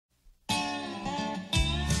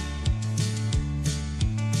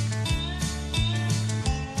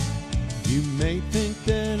may think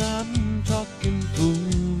that I'm talking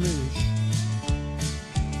foolish.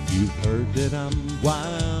 You've heard that I'm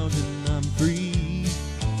wild and I'm free.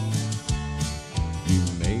 You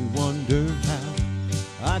may wonder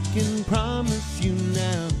how I can promise you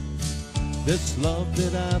now this love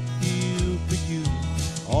that I feel for you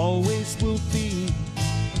always will be.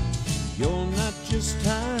 You're not just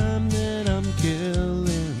time that I'm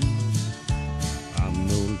killing. I'm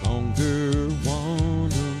no longer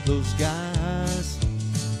one of those guys.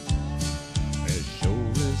 As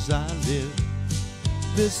sure as I live,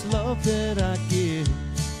 this love that I give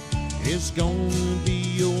is gonna be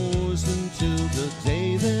yours until the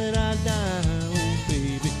day that I die. Oh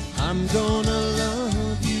baby, I'm gonna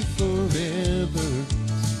love you forever,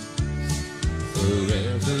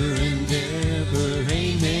 forever and ever,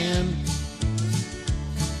 amen.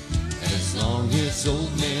 As long as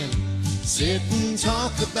old men sit and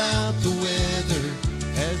talk about the weather,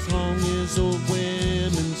 as long as old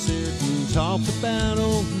women sit and talk about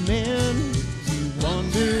old men. If you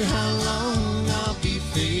wonder how long I'll be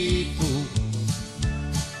faithful,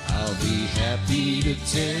 I'll be happy to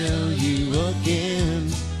tell you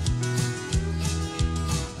again.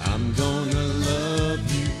 I'm gonna love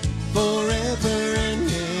you forever and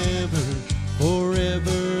ever,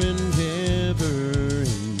 forever and ever,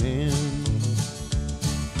 amen.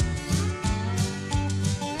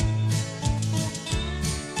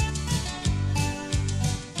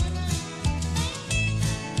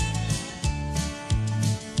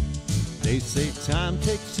 They say time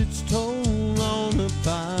takes its toll on a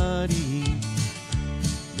body,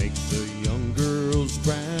 makes a young girl's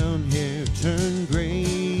brown hair turn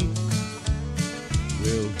gray.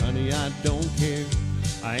 Well, honey, I don't care,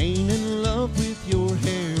 I ain't in love with your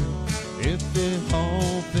hair. If it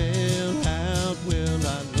all fell out, well,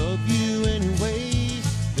 I love you anyway.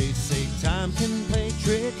 They say time can play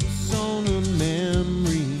tricks on a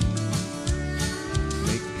memory,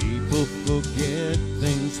 make people forget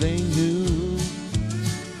things they knew.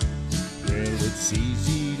 Well, it's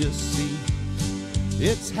easy to see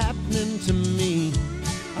it's happening to me.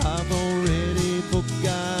 I've already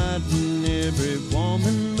forgotten every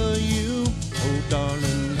woman but you. Oh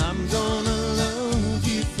darling, I'm gonna love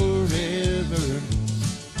you forever,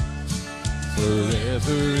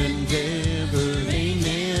 forever and ever,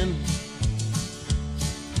 amen.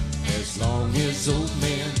 As long as old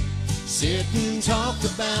men sit and talk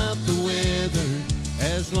about the weather,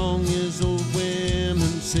 as long as old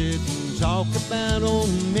women sit and talk about old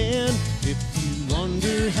men. If you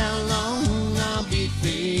wonder how long I'll be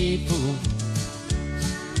faithful,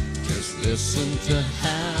 just listen to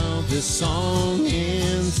how this song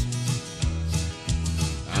ends.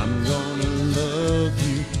 I'm gonna love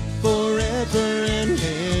you forever and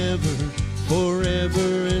ever,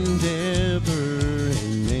 forever and ever,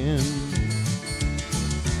 amen.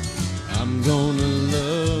 I'm gonna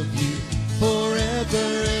love you forever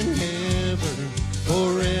and ever,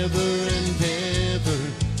 forever and ever,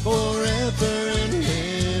 forever and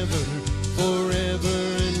ever, forever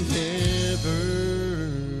and ever,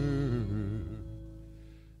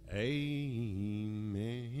 amen.